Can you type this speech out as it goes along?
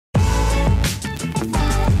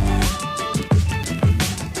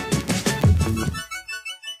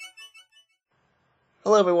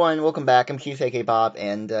Hello everyone, welcome back. I'm KeithakaBobb,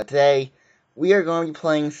 and today we are going to be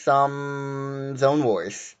playing some Zone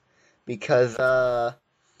Wars because I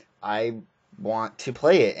want to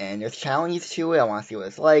play it, and there's challenges to it. I want to see what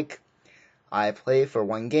it's like. I played for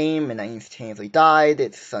one game and I instantaneously died.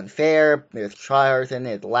 It's unfair. There's tryhards in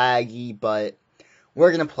it. It's laggy, but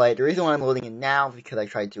we're gonna play it. The reason why I'm loading it now is because I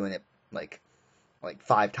tried doing it like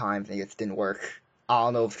 5 times and it just didn't work. I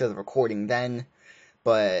don't know if it's because of recording then,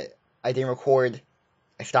 but I didn't record.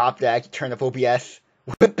 I stopped it, turned off OBS,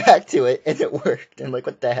 went back to it, and it worked. And like,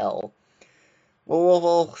 what the hell? Well,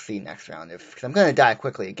 we'll see next round, because I'm gonna die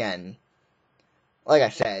quickly again. Like I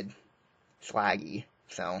said, it's laggy,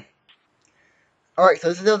 so. Alright, so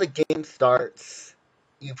this is how the game starts.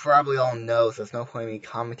 You probably all know, so there's no point in me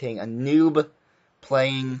commenting. A noob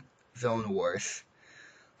playing Zone Wars.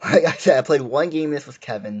 Like I said, I played one game, this was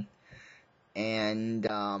Kevin, and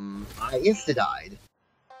I insta-died.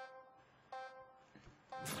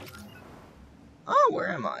 Oh, where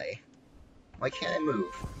am I? Why can't I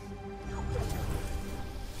move?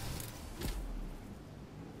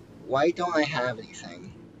 Why don't I have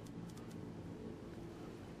anything?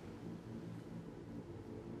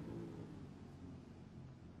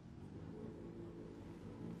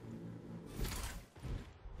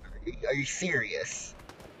 Are you serious?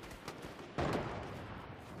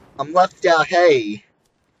 I'm left out. Hey!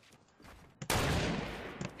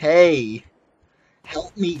 Hey!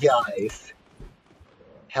 Help me, guys!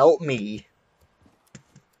 Help me!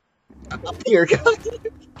 I'm up here, guys!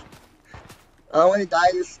 I don't want to die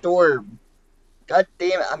in the storm. God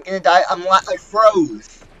damn it, I'm gonna die. I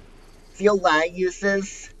froze! See how laggy this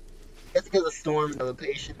is? It's because of the storm and the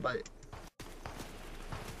patient, but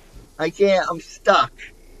I can't. I'm stuck.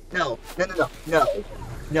 No.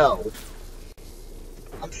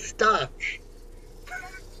 I'm stuck.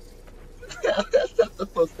 That's not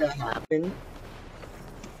supposed to happen.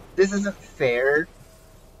 This isn't fair.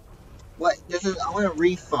 What? I want a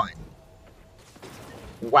refund.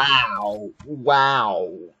 Wow. Why?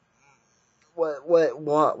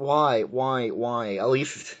 At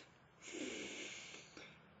least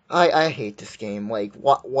I hate this game. Like,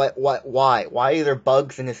 why? Why are there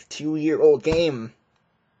bugs in this 2-year-old game?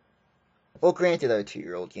 Well, granted, our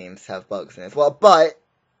 2-year-old games have bugs in it as well, but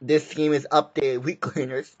this game is updated weekly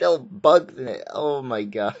and there's still bugs in it. Oh my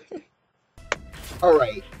god.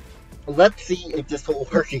 Alright. Let's see if this will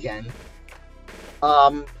work again.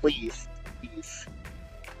 Please.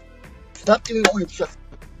 Stop doing only just...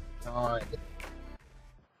 God.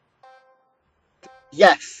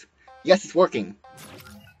 Yes! Yes, it's working.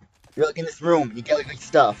 You're like in this room, you get like good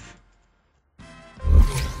stuff.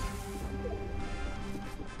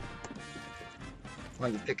 Why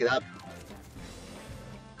don't you pick it up?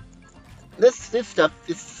 This stuff,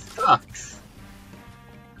 this sucks.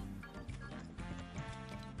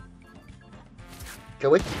 Go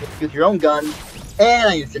with your own gun, and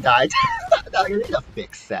I used to die. Now you need to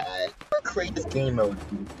fix that. Create this game mode.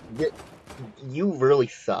 You really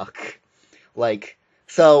suck. Like,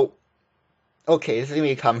 so, okay, this is gonna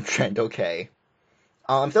be a common trend, okay.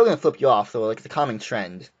 I'm still gonna flip you off, so like, it's a common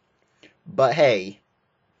trend. But hey,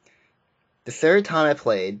 the third time I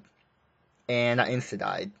played, and I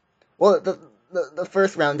insta-died. Well, the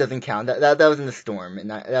first round doesn't count. That was in the storm, and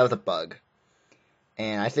that was a bug.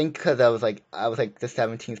 And I think because I was like the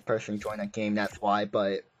 17th person to join that game, that's why.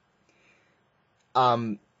 But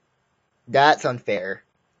that's unfair.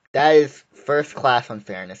 That is first class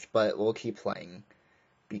unfairness. But we'll keep playing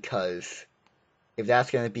because if that's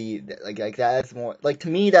gonna be like that's more like, to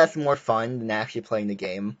me, that's more fun than actually playing the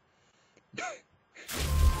game.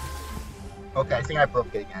 Okay, I think I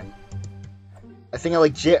broke it again. I think I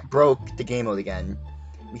legit broke the game mode again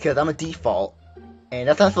because I'm a default, and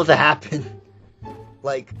that's not supposed to happen.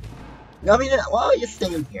 Like, no, I mean, well, just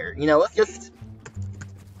stay in here. You know, let's just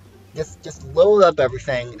load up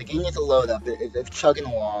everything. The game needs to load up. It's chugging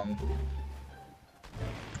along.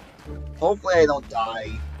 Hopefully I don't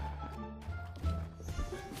die.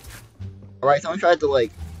 Alright, someone tried to,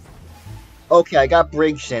 like... Okay, I got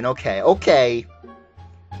bridged in. Okay,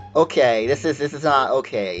 this is not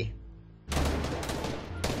okay.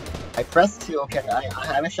 I pressed 2, okay, I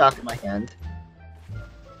have a shock in my hand.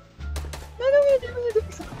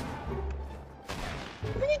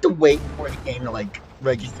 We need to wait for the game to, like,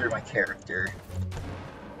 register my character.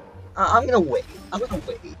 I'm gonna wait.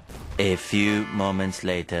 A few moments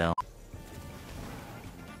later.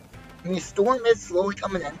 I mean, storm is slowly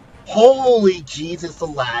coming in. Holy Jesus, the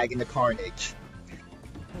lag and the carnage.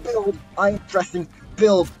 Build, I'm pressing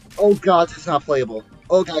build. Oh god, this is not playable.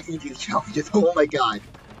 Oh god, I can do these challenges. Oh my god.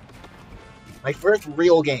 My first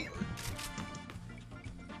real game.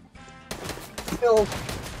 Build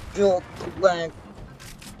lag.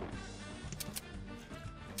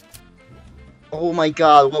 Oh my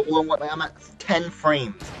god, what, I'm at 10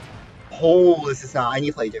 frames. Oh, this is not, I need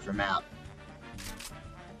to play a different map.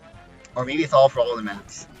 Or maybe it's all for all the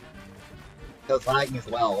maps. So it's lagging as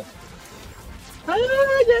well.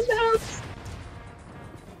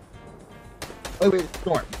 Wait,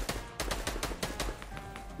 storm.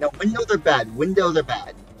 No, windows are bad. Windows are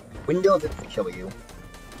bad. Windows will kill you.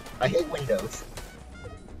 I hate windows.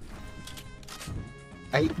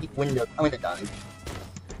 I hate windows. I'm gonna die.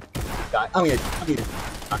 I'm gonna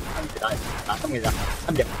die.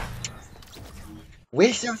 I'm dead.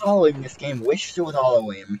 Wish there was auto aim in this game. Wish there was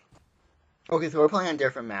auto aim. Okay, so we're playing on a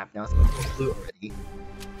different map now. So it's blue already.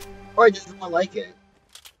 Or I just don't like it.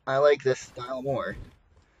 I like this style more.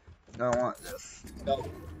 I don't want this. No.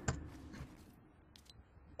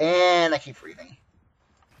 And I keep freezing.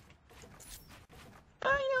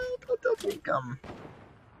 I know, they'll take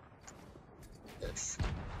this.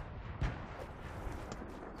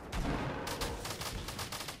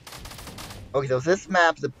 Okay, so this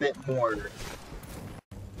map's a bit more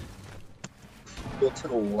equal to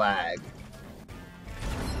the lag.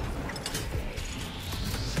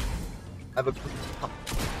 I have a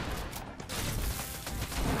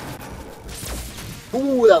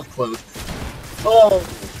ooh, that was close. Oh,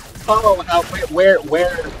 how, where?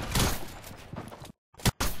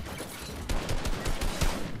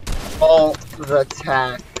 All the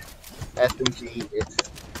attack SMG is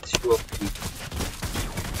too OP.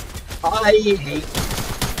 I hate.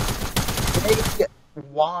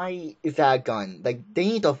 Why is that a gun? Like, they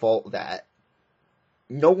need to vault that.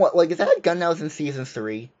 No one, like, is that a gun that was in Season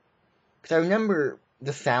 3? Because I remember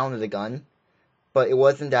the sound of the gun, but it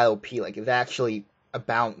wasn't that OP. Like, it was actually a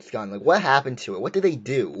bounce gun. Like, what happened to it? What did they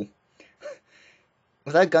do?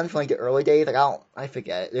 Was that a gun from, like, the early days? Like, I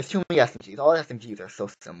forget. There's too many SMGs. All SMGs are so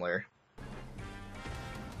similar.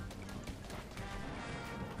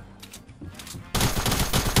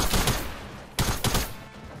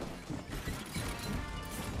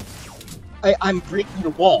 I'm breaking the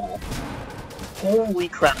wall. Holy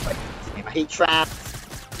crap, I hate this game. I hate traps.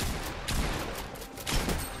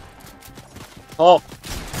 Oh.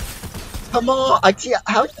 Come on! I can't.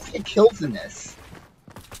 How do you get kills in this?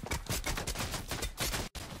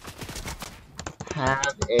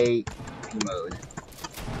 Have a mode.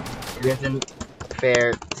 It isn't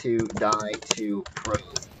fair to die to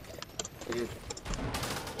pros.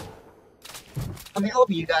 I mean, I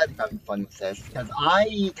hope you guys are having fun with this, because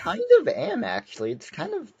I kind of am, actually. It's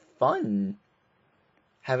kind of fun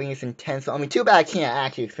having this intense. I mean, too bad I can't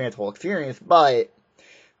actually experience the whole experience, but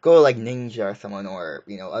go to, like, Ninja or someone, or,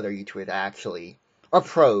 you know, other YouTubers actually, or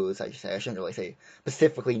pros, I should say. I shouldn't really say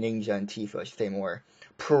specifically Ninja and Tifa, I should say more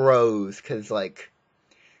pros, because, like,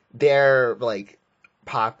 they're, like,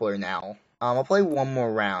 popular now. I'll play one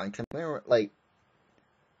more round, because I'm gonna, like,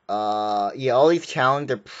 yeah, all these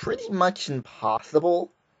challenges are pretty much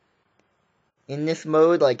impossible in this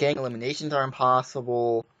mode. Like, getting eliminations are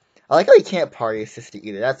impossible. I like how you can't party assist it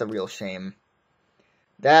either. That's a real shame.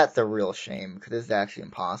 That's a real shame, because this is actually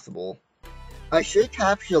impossible. I should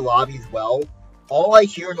capture the lobbies well. All I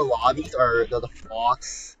hear in the lobbies are the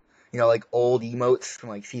floss, you know, like, old emotes from,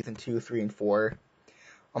 like, Season 2, 3, and 4.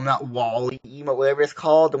 I'm not Wally emote, whatever it's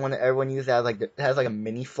called, the one that everyone uses that has, like, it has, like, a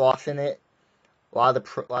mini floss in it. A lot of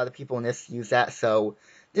the people in this use that, so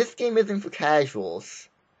this game isn't for casuals.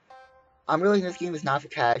 I'm realizing this game is not for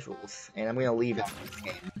casuals, and I'm gonna leave it for this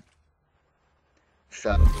game.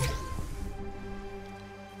 So.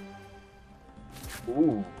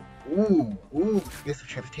 Ooh, this is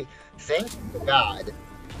transportation. Thank God.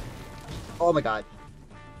 Oh my God.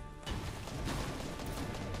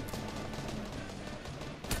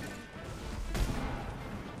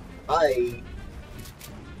 Bye.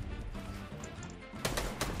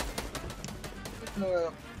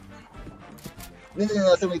 No, there's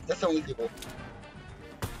so many people.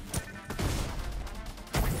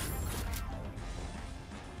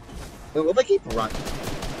 Wait, what if I keep running?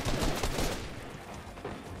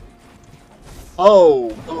 Oh,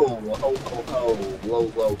 whoa,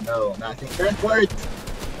 no, I'm not saying curse words!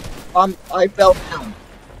 I fell down.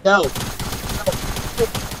 No.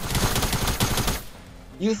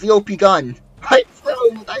 Use the OP gun. I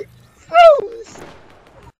froze!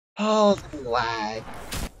 Oh, the lag.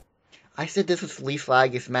 I said this was the least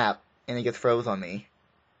laggiest map, and it gets froze on me.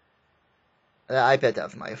 I bet that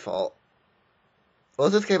was my fault. Well,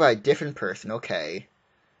 let's just get by a different person, okay.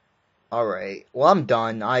 Alright, well, I'm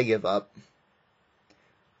done. I give up.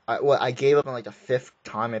 I gave up on, like, the 5th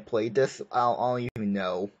time I played this. I don't even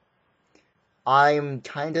know. I'm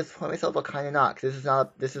kind of disappointed myself, but kind of not. 'Cause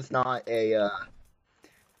this is not a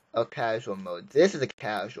casual mode. This is a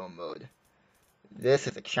casual mode. This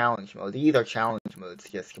is a challenge mode. These are challenge modes,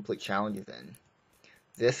 just complete challenges in.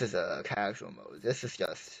 This is a casual mode. This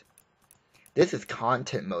is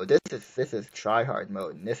content mode. This is try hard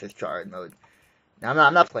mode, and this is try hard mode. Now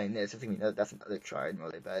I'm not playing this. That's another try hard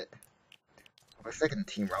mode, I bet. We're second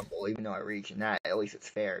Team Rumble, even though I reach in that, at least it's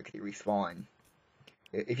fair because you respawn.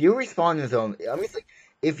 If you respawn in Zone, I mean,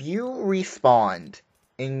 if you respawned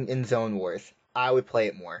in Zone Wars, I would play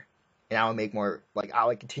it more, and I would make more. Like I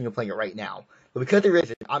would continue playing it right now. But because there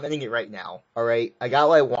isn't, I'm ending it right now. All right, I got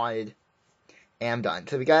what I wanted, and I'm done.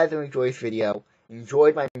 So if you guys have enjoyed this video,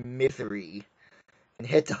 enjoyed my misery, and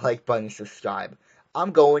hit the like button and subscribe.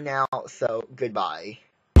 I'm going now, so goodbye.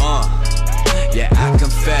 Yeah, I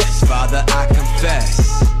confess, Father, I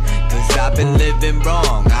confess, 'cause I've been living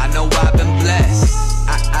wrong, I know I've been blessed.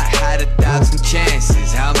 I had 1,000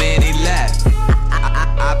 chances, how many left?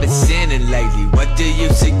 I've been sinning lately, what do you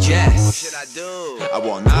suggest? What should I do? I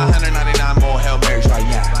want 999 more Hail Marys right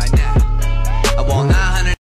now. I want 900